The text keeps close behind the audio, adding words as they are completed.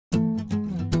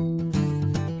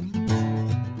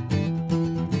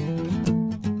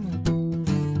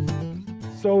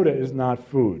soda is not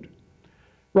food.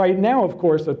 Right now, of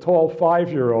course, a tall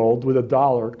 5-year-old with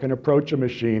 $1 can approach a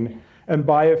machine and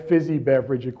buy a fizzy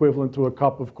beverage equivalent to a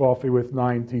cup of coffee with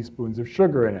 9 teaspoons of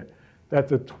sugar in it.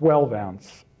 That's a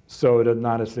 12-ounce soda,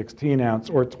 not a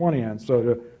 16-ounce or 20-ounce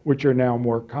soda, which are now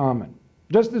more common.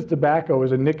 Just as tobacco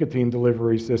is a nicotine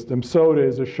delivery system, soda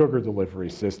is a sugar delivery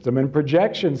system. And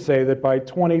projections say that by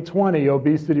 2020,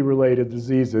 obesity-related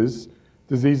diseases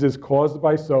caused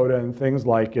by soda and things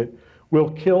like it, will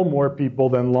kill more people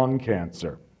than lung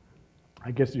cancer.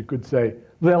 I guess you could say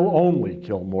they'll only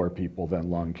kill more people than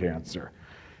lung cancer.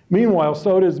 Meanwhile,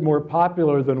 soda is more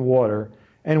popular than water,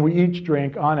 and we each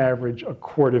drink, on average, a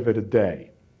quart of it a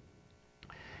day.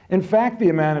 In fact, the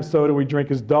amount of soda we drink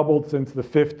has doubled since the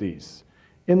 50s.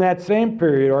 In that same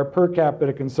period, our per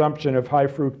capita consumption of high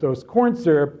fructose corn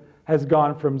syrup has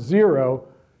gone from 0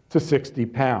 to 60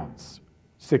 pounds.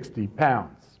 60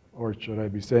 pounds. Or should I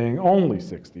be saying only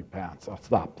 60 pounds? I'll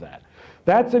stop that.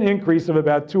 That's an increase of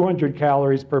about 200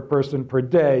 calories per person per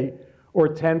day, or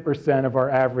 10% of our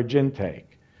average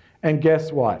intake. And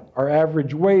guess what? Our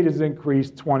average weight has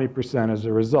increased 20% as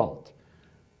a result.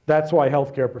 That's why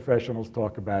healthcare professionals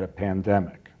talk about a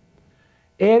pandemic.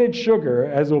 Added sugar,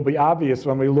 as will be obvious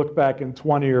when we look back in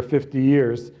 20 or 50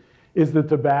 years, is the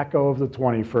tobacco of the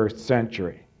 21st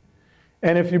century.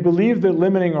 And if you believe that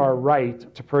limiting our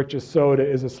right to purchase soda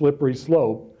is a slippery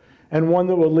slope, and one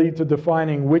that will lead to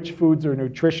defining which foods are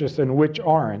nutritious and which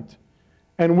aren't,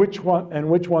 and which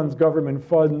ones government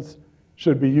funds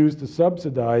should be used to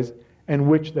subsidize, and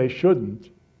which they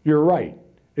shouldn't, you're right.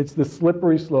 It's the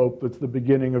slippery slope that's the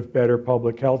beginning of better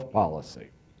public health policy.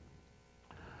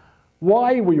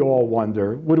 Why, we all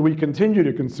wonder, would we continue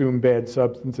to consume bad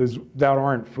substances that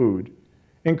aren't food,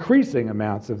 increasing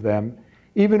amounts of them,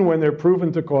 even when they're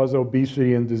proven to cause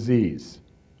obesity and disease?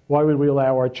 Why would we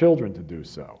allow our children to do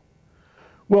so?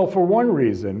 Well, for one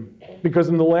reason, because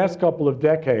in the last couple of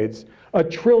decades, $1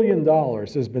 trillion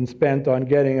has been spent on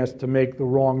getting us to make the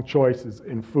wrong choices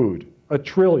in food. $1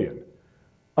 trillion.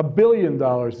 $1 billion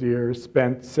a year is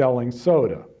spent selling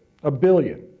soda. $1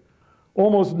 billion.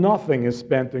 Almost nothing is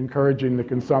spent encouraging the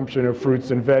consumption of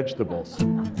fruits and vegetables.